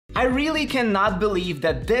I really cannot believe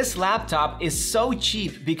that this laptop is so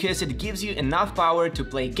cheap because it gives you enough power to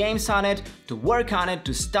play games on it, to work on it,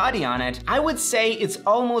 to study on it. I would say it's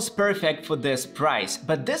almost perfect for this price,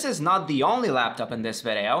 but this is not the only laptop in this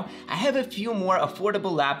video. I have a few more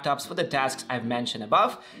affordable laptops for the tasks I've mentioned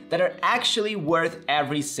above that are actually worth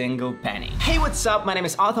every single penny. Hey, what's up? My name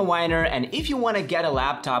is Arthur Weiner, and if you want to get a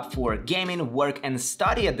laptop for gaming, work, and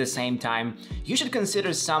study at the same time, you should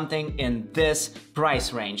consider something in this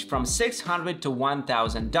price range from $600 to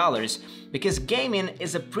 $1,000, because gaming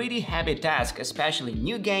is a pretty heavy task, especially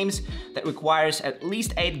new games that requires at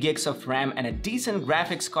least 8 gigs of RAM and a decent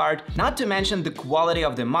graphics card, not to mention the quality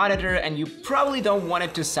of the monitor, and you probably don't want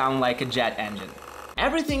it to sound like a jet engine.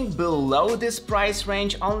 Everything below this price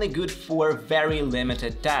range only good for very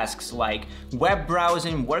limited tasks like web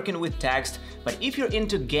browsing, working with text, but if you're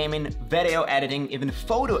into gaming, video editing, even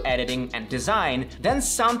photo editing and design, then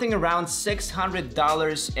something around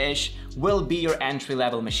 $600-ish will be your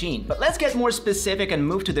entry-level machine. But let's get more specific and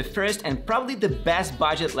move to the first and probably the best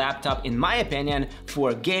budget laptop in my opinion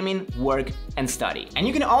for gaming, work and study. And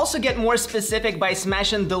you can also get more specific by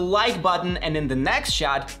smashing the like button, and in the next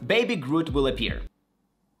shot, Baby Groot will appear.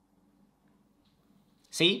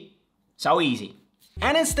 See? So easy.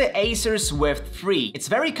 And it's the Acer Swift 3. It's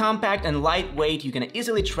very compact and lightweight, you can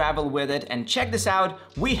easily travel with it, and check this out,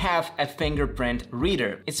 we have a fingerprint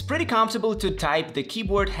reader. It's pretty comfortable to type, the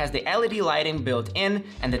keyboard has the LED lighting built in,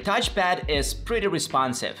 and the touchpad is pretty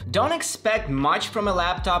responsive. Don't expect much from a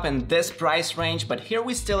laptop in this price range, but here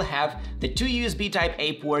we still have the 2 USB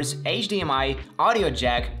Type-A ports, HDMI, audio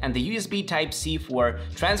jack, and the USB Type-C for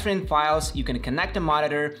transferring files. You can connect a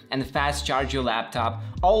monitor and fast charge your laptop,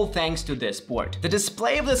 all thanks to this port. The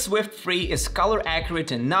display of the Swift 3 is color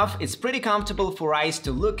accurate enough, it's pretty comfortable for eyes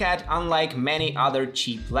to look at, unlike many other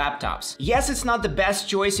cheap laptops. Yes, it's not the best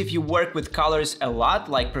choice if you work with colors a lot,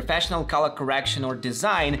 like professional color correction or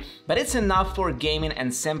design, but it's enough for gaming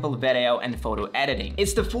and simple video and photo editing.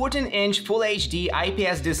 It's the 14-inch Full HD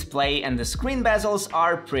IPS display and the screen bezels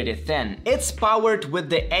are pretty thin. It's powered with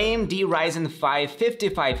the AMD Ryzen 5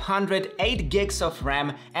 5500, 8 gigs of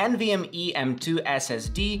RAM, NVMe M2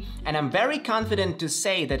 SSD, and I'm very confident to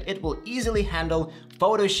say that it will easily handle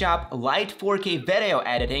Photoshop, light 4K video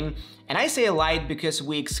editing, and I say light because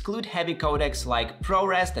we exclude heavy codecs like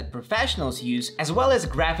ProRes that professionals use, as well as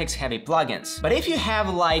graphics-heavy plugins. But if you have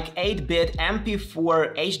like 8-bit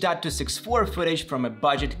MP4 H.264 footage from a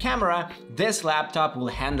budget camera, this laptop will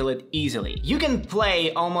handle it easily. You can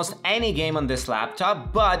play almost any game on this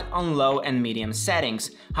laptop, but on low and medium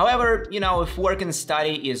settings. However, you know, if work and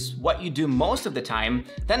study is what you do most of the time,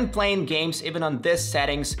 then playing games even on these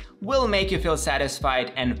settings will make you feel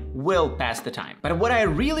satisfied and will pass the time. But what I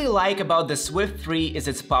really like about the Swift 3 is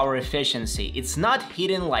its power efficiency. It's not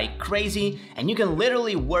heating like crazy, and you can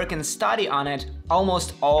literally work and study on it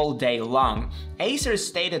almost all day long. Acer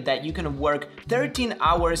stated that you can work 13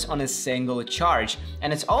 hours on a single charge,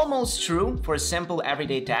 and it's almost true for simple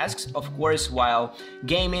everyday tasks. Of course, while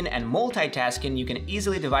gaming and multitasking, you can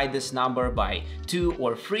easily divide this number by 2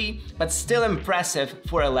 or 3, but still impressive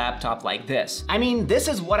for a laptop like this. I mean, this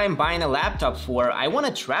is what I'm buying a laptop for. I want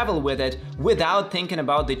to travel with it without thinking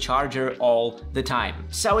about the charger all the time.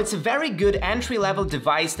 So it's a very good entry-level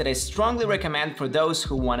device that I strongly recommend for those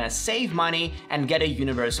who want to save money and get a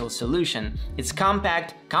universal solution. It's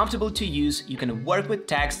compact, comfortable to use, you can work with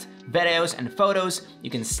text, videos and photos, you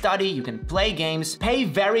can study, you can play games. Pay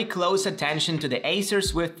very close attention to the Acer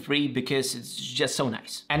Swift 3 because it's just so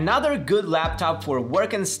nice. Another good laptop for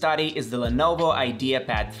work and study is the Lenovo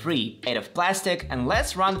IdeaPad 3, made of plastic, and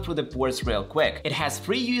let's run through the ports real quick. It has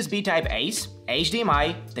 3 USB Type-A's,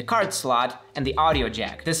 HDMI, the card slot, and the audio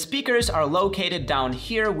jack. The speakers are located down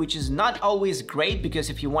here, which is not always great because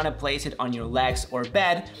if you want to place it on your legs or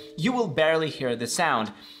bed, you will barely hear the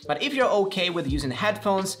sound. But if you're okay with using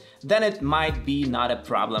headphones, then it might be not a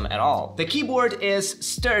problem at all. The keyboard is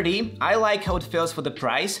sturdy, I like how it feels for the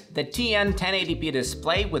price, the TN 1080p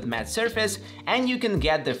display with matte surface, and you can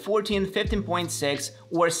get the 14, 15.6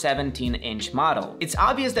 or 17-inch model. It's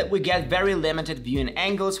obvious that we get very limited viewing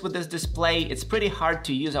angles with this display. It's pretty hard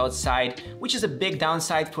to use outside, which is a big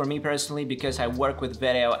downside for me personally because I work with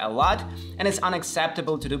video a lot and it's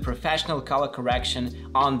unacceptable to do professional color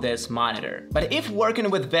correction on this monitor. But if working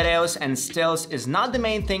with videos and stills is not the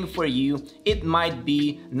main thing for you, it might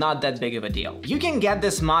be not that big of a deal. You can get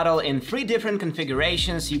this model in 3 different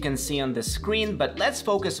configurations you can see on the screen, but let's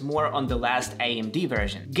focus more on the last AMD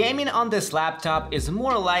version. Gaming on this laptop is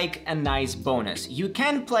more like a nice bonus. You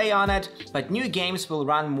can play on it, but new games will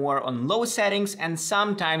run more on low settings and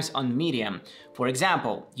sometimes on medium, For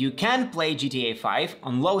example, you can play GTA 5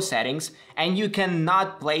 on low settings and you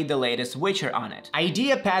cannot play the latest Witcher on it.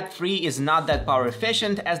 IdeaPad 3 is not that power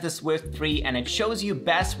efficient as the Swift 3 and it shows you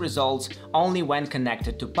best results only when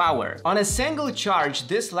connected to power. On a single charge,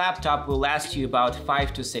 this laptop will last you about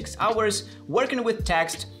 5 to 6 hours. Working with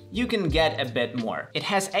text, you can get a bit more. It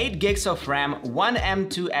has 8 gigs of RAM, 1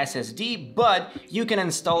 M.2 SSD, but you can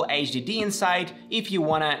install HDD inside if you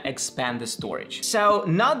wanna expand the storage. So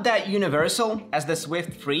not that universal as the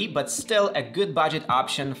Swift 3, but still a good budget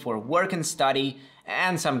option for work and study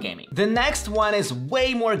and some gaming. The next one is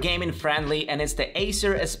way more gaming friendly and it's the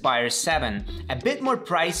Acer Aspire 7. A bit more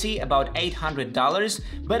pricey, about $800,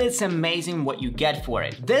 but it's amazing what you get for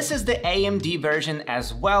it. This is the AMD version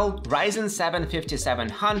as well, Ryzen 7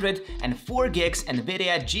 5700 and 4 gigs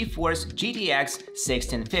NVIDIA GeForce GTX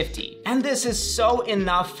 1650. And this is so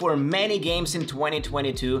enough for many games in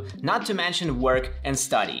 2022, not to mention work and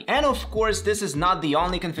study. And of course, this is not the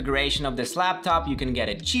only configuration of this laptop, you can get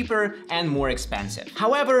it cheaper and more expensive.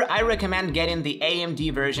 However, I recommend getting the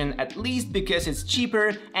AMD version at least because it's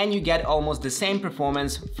cheaper and you get almost the same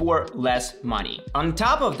performance for less money. On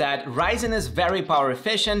top of that, Ryzen is very power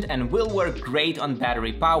efficient and will work great on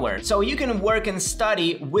battery power, so you can work and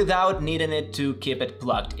study without needing it to keep it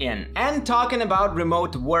plugged in. And talking about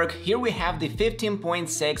remote work, here we have the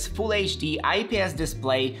 15.6 Full HD IPS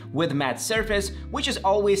display with matte surface, which is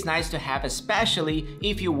always nice to have, especially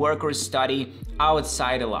if you work or study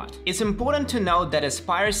outside a lot. It's important to note that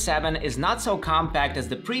Aspire 7 is not so compact as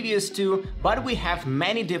the previous two, but we have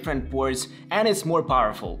many different ports and it's more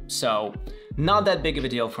powerful, so not that big of a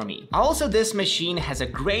deal for me. Also, this machine has a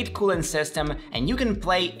great cooling system and you can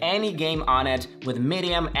play any game on it with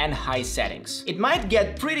medium and high settings. It might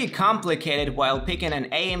get pretty complicated while picking an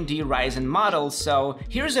AMD Ryzen model, so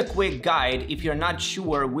here's a quick guide if you're not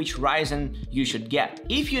sure which Ryzen you should get.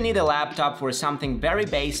 If you need a laptop for something very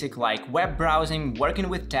basic like web browsing, working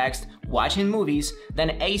with text, watching movies,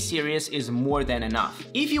 then A series is more than enough.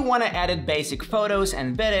 If you want to edit basic photos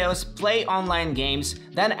and videos, play online games,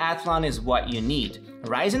 then Athlon is what you need.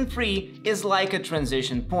 Ryzen 3 is like a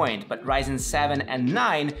transition point, but Ryzen 7 and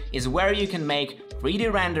 9 is where you can make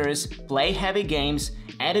 3D renders, play heavy games,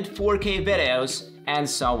 edit 4K videos, and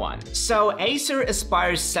so on. So Acer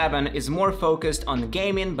Aspire 7 is more focused on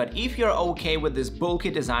gaming, but if you're okay with this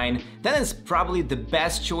bulky design, then it's probably the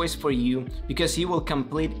best choice for you because you will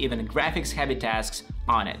complete even graphics heavy tasks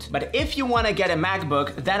on it. But if you want to get a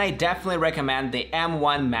MacBook, then I definitely recommend the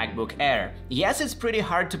M1 MacBook Air. Yes, it's pretty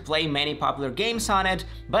hard to play many popular games on it,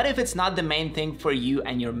 but if it's not the main thing for you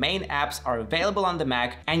and your main apps are available on the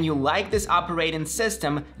Mac and you like this operating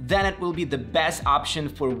system, then it will be the best option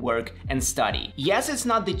for work and study. Yes, it's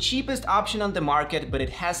not the cheapest option on the market, but it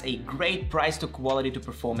has a great price to quality to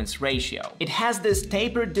performance ratio. It has this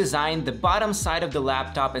tapered design, the bottom side of the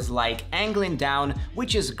laptop is like angling down,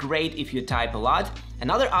 which is great if you type a lot.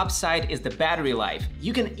 Another upside is the battery life.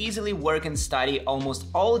 You can easily work and study almost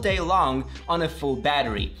all day long on a full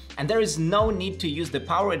battery, and there is no need to use the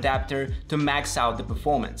power adapter to max out the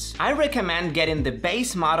performance. I recommend getting the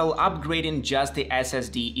base model, upgrading just the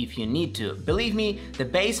SSD if you need to. Believe me, the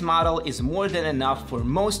base model is more than enough for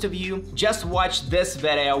most of you. Just watch this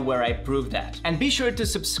video where I prove that. And be sure to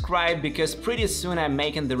subscribe because pretty soon I'm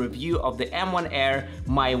making the review of the M1 Air,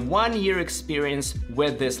 my 1-year experience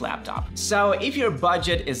with this laptop. So if your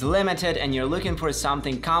budget is limited and you're looking for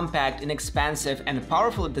something compact, inexpensive and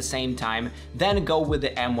powerful at the same time, then go with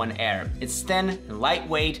the M1 Air. It's thin and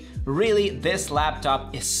lightweight. Really, this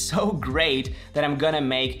laptop is so great that I'm gonna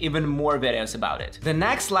make even more videos about it. The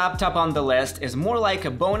next laptop on the list is more like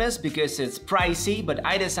a bonus because it's pricey, but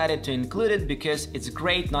I decided to include it because it's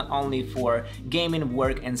great not only for gaming,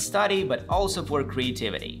 work and study, but also for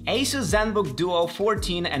creativity. Asus ZenBook Duo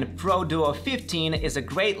 14 and Pro Duo 15 is a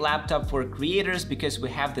great laptop for creators because we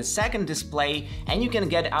have the second display and you can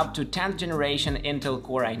get up to 10th generation Intel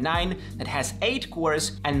Core i9 that has 8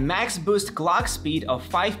 cores and max boost clock speed of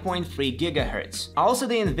 5.3 GHz. Also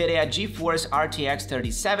the NVIDIA GeForce RTX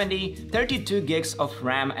 3070, 32 gigs of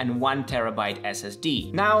RAM and 1 TB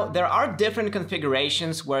SSD. Now, there are different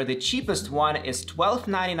configurations where the cheapest one is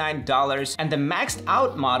 $1299 and the maxed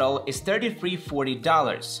out model is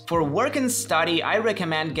 $3340. For work and study, I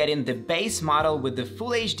recommend getting the base model with the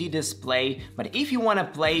Full HD display, but if you want to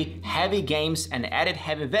play heavy games and edit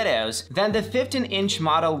heavy videos, then the 15-inch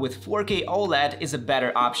model with 4K OLED is a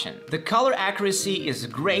better option. The color accuracy is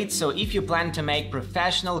great great, so if you plan to make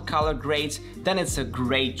professional color grades, then it's a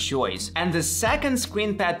great choice. And the second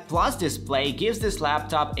ScreenPad Plus display gives this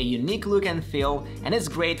laptop a unique look and feel, and it's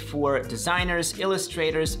great for designers,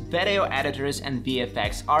 illustrators, video editors, and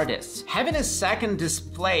VFX artists. Having a second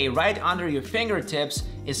display right under your fingertips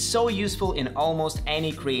is so useful in almost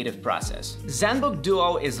any creative process. ZenBook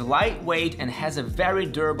Duo is lightweight and has a very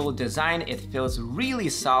durable design. It feels really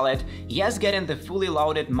solid. Yes, getting the fully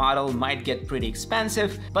loaded model might get pretty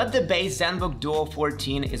expensive, but the base ZenBook Duo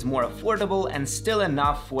 14 is more affordable and still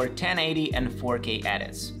enough for 1080 and 4K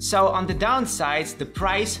edits. So on the downsides, the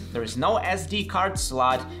price, there is no SD card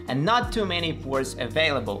slot and not too many ports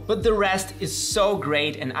available, but the rest is so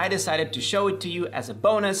great and I decided to show it to you as a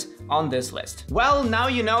bonus on this list. Well, now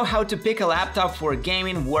you know how to pick a laptop for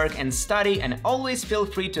gaming, work, and study, and always feel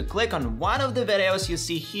free to click on one of the videos you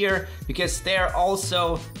see here because they're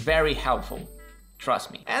also very helpful.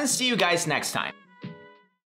 Trust me. And see you guys next time.